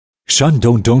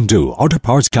Shandong DONGDU Auto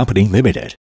Parts Company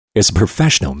Limited is a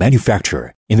professional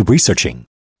manufacturer in researching,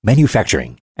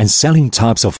 manufacturing, and selling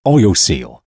types of oil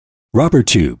seal, rubber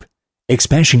tube,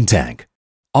 expansion tank,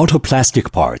 auto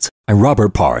plastic parts, and rubber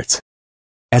parts.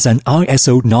 As an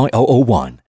ISO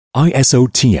 9001,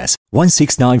 ISO TS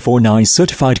 16949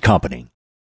 certified company,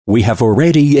 we have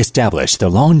already established a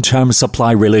long-term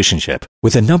supply relationship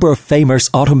with a number of famous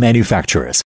auto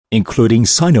manufacturers, including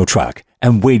Sinotruk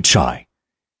and Weichai.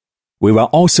 We will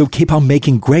also keep on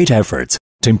making great efforts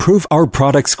to improve our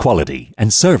products' quality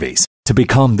and service to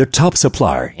become the top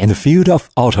supplier in the field of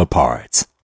auto parts.